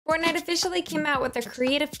Fortnite officially came out with their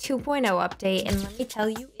Creative 2.0 update, and let me tell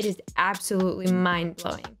you, it is absolutely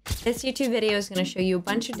mind-blowing. This YouTube video is going to show you a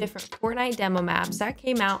bunch of different Fortnite demo maps that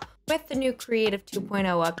came out with the new Creative 2.0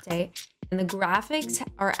 update, and the graphics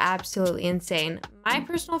are absolutely insane. My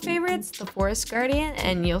personal favorite's the Forest Guardian,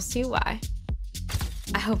 and you'll see why.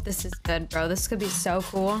 I hope this is good, bro. This could be so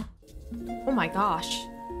cool. Oh my gosh.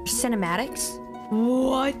 Cinematics?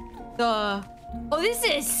 What the? Oh, this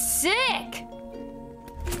is sick!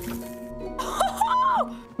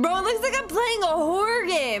 Bro, it looks like I'm playing a horror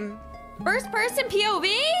game. First person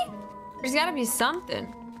POV? There's gotta be something.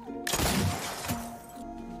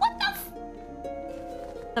 What the f?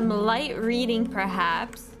 Some light reading,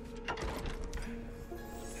 perhaps.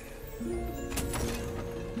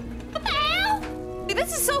 What the hell? Dude,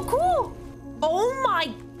 this is so cool. Oh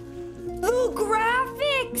my. The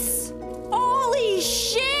graphics. Holy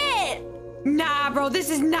shit. Nah, bro, this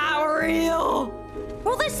is not real.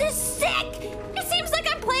 Bro, this is sick. It seems like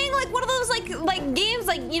I'm playing like one of those like games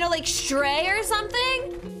like, you know, like Stray or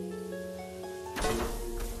something.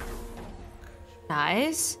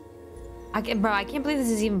 Nice. I can't believe this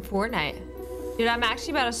is even Fortnite. Dude, I'm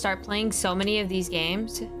actually about to start playing so many of these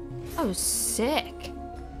games. Oh, sick.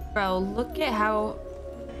 Bro, look at how...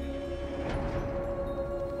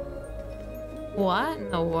 What in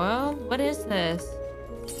the world? What is this?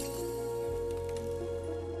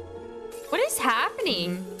 What is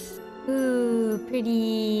happening? Ooh,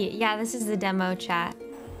 pretty. Yeah, this is the demo chat.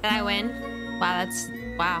 Did I win? Wow,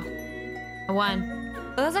 wow. I won.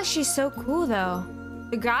 Oh, that's actually so cool, though.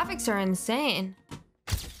 The graphics are insane.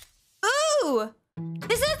 Ooh!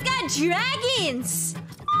 This has got dragons!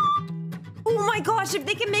 Oh my gosh, if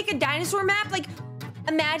they can make a dinosaur map, like,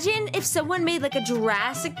 imagine if someone made, like, a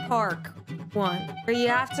Jurassic Park one, where you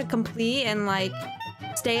have to complete and, like,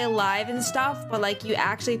 stay alive and stuff, but, like, you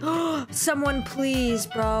actually... Someone please,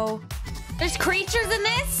 bro. There's creatures in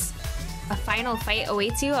this? A final fight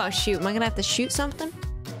awaits you? Oh, shoot. Am I gonna have to shoot something?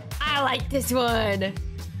 I like this one.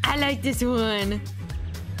 I like this one.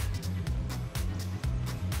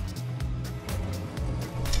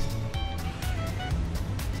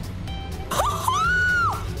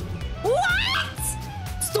 What?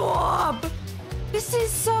 Stop! This is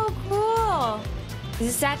so cool. Does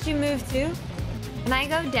the statue move too? Can I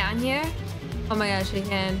go down here? Oh my gosh, we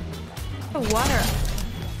can. The water.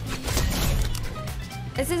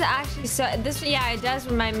 This is actually so... yeah, it does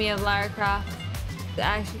remind me of Lara Croft. It's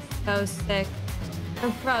actually so sick.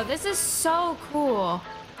 Oh, bro, this is so cool.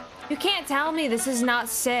 You can't tell me this is not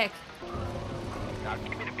sick.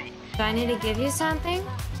 Do I need to give you something?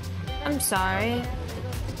 I'm sorry.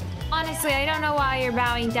 Honestly, I don't know why you're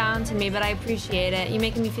bowing down to me, but I appreciate it. You're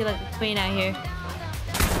making me feel like a queen out here.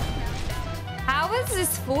 How is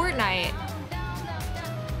this Fortnite?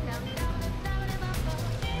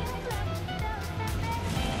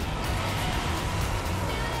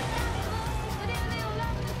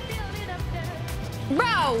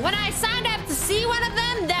 Bro, when I signed up to see one of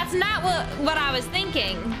them, that's not what I was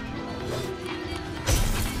thinking.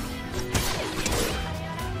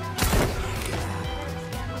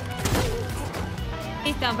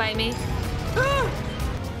 Please don't bite me.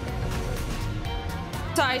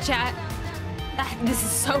 Sorry, chat. This is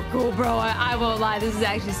so cool, bro. I won't lie. This is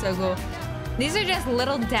actually so cool. These are just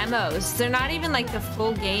little demos. They're not even like the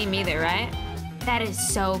full game either, right? That is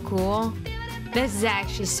so cool. This is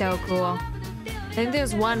actually so cool. I think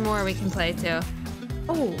there's one more we can play too.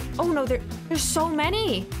 Oh no, there's so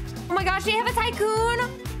many. Oh my gosh, they have a tycoon.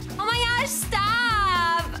 Oh my gosh,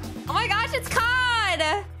 stop. Oh my gosh, it's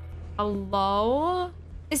COD. Hello?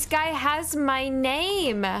 This guy has my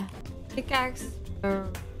name. Pickaxe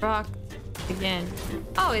rock again.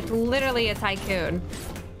 Oh, it's literally a tycoon.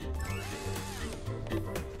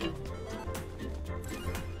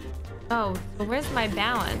 Oh, so where's my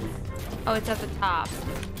balance? Oh, it's at the top.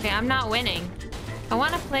 Okay, I'm not winning. I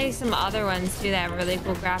want to play some other ones too that have really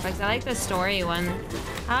cool graphics. I like the story one.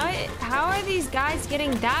 How are these guys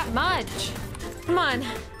getting that much? Come on.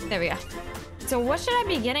 There we go. So what should I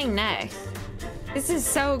be getting next? This is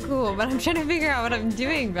so cool, but I'm trying to figure out what I'm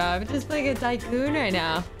doing, bro. I'm just playing a tycoon right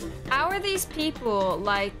now. How are these people,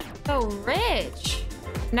 like, so rich?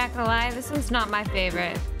 Not gonna lie, this one's not my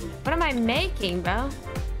favorite. What am I making, bro?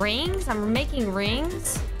 Rings? I'm making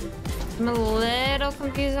rings? I'm a little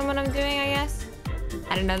confused on what I'm doing, I guess.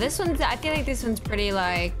 I don't know. I feel like this one's pretty,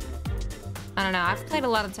 like, I don't know. I've played a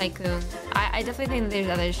lot of Tycoon. I definitely think that there's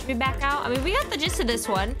others. Should we back out? I mean, we got the gist of this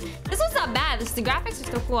one. This one's not bad. The graphics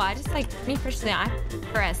are so cool. I just like, me personally, I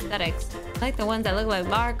prefer aesthetics. I like the ones that look like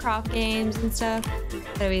Lara Croft games and stuff.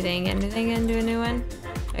 What are we thinking? Anything into a new one?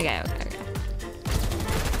 Okay.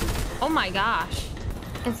 Oh my gosh.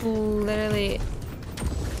 It's literally...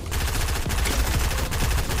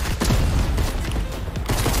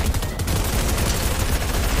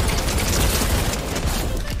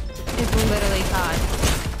 It's literally COD.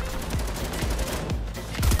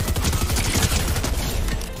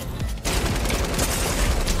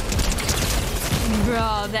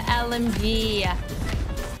 Bro, the LMG.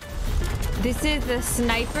 This is the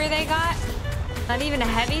sniper they got. Not even a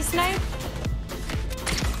heavy snipe.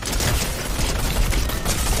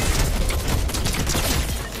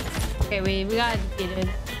 Okay, we got defeated.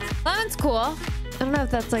 That one's cool. I don't know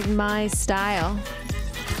if that's like my style.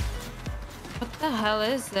 What the hell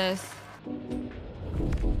is this?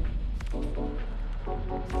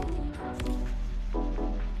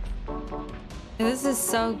 This is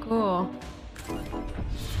so cool.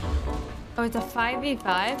 Oh, it's a 5v5.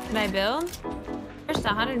 Can I build? First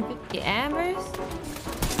 150 ambers?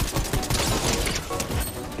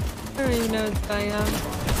 I don't even know what's going on.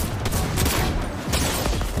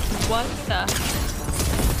 What the?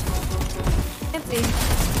 Can't see.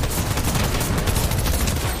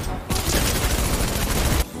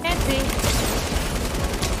 Can't see.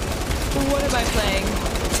 What am I playing?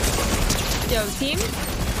 Yo, team?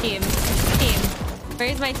 Team. Team.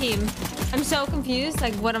 Where's my team? I'm so confused.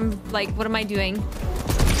 Like, what am I doing?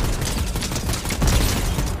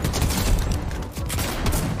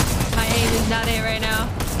 My aim is not it right now.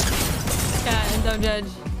 Yeah, and don't judge.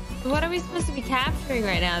 What are we supposed to be capturing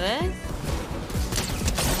right now? This?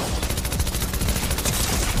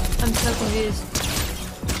 I'm so confused.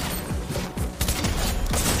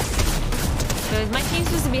 So is my team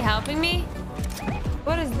supposed to be helping me?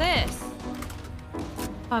 What is this?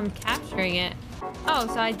 Oh, I'm capturing it. Oh,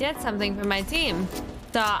 so I did something for my team.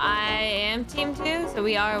 So I am team 2, so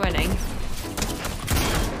we are winning.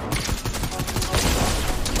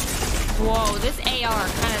 Whoa, this AR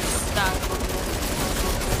kind of stuck.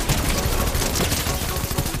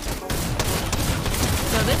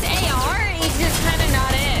 So this AR is just kind of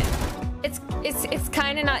not it. It's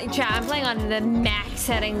kind of not. I'm playing on the max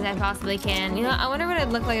settings I possibly can. You know, I wonder what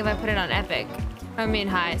it'd look like if I put it on epic. I mean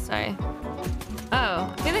high. Sorry.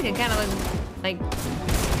 Oh, I feel like it kind of looks like it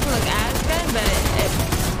doesn't look as good, but it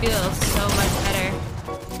feels so much better.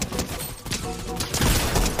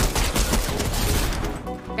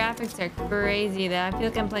 Graphics are crazy though. I feel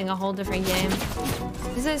like I'm playing a whole different game.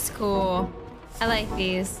 This is cool. I like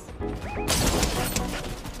these.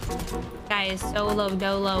 Guy is solo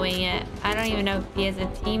doloing it. I don't even know if he has a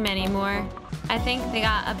team anymore. I think they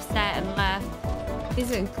got upset and left.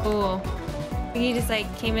 These are cool. He just like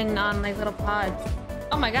came in on like little pods.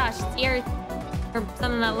 Oh my gosh, it's Earth or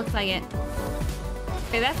something that looks like it.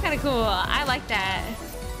 Okay, that's kind of cool. I like that.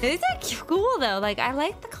 These are cool though. Like I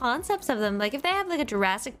like the concepts of them. Like if they have like a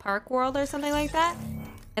Jurassic Park world or something like that,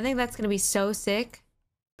 I think that's gonna be so sick.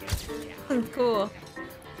 Cool.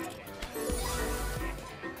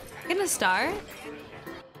 Gonna start.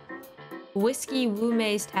 Whiskey Wu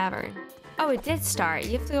Mei's Tavern. Oh, it did start.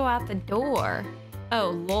 You have to go out the door.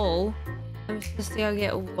 Oh, lol. I'm supposed to go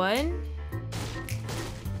get one?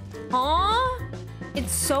 Huh?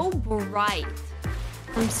 It's so bright.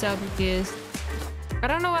 I'm so confused. I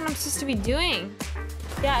don't know what I'm supposed to be doing.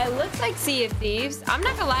 Yeah, it looks like Sea of Thieves. I'm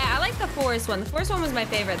not gonna lie, I like the forest one. The forest one was my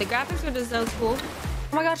favorite. The graphics were just so cool.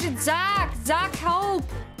 Oh my gosh, it's Zach! Zach, help!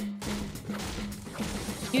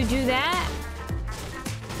 You do that?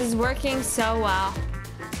 This is working so well.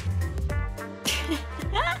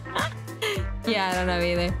 Yeah, I don't know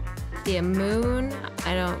either. See a moon.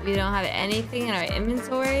 We don't have anything in our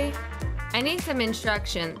inventory. I need some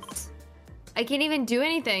instructions. I can't even do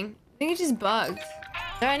anything. I think it's just bugged.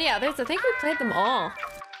 Are there any others? I think we played them all.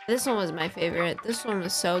 This one was my favorite. This one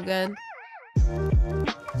was so good.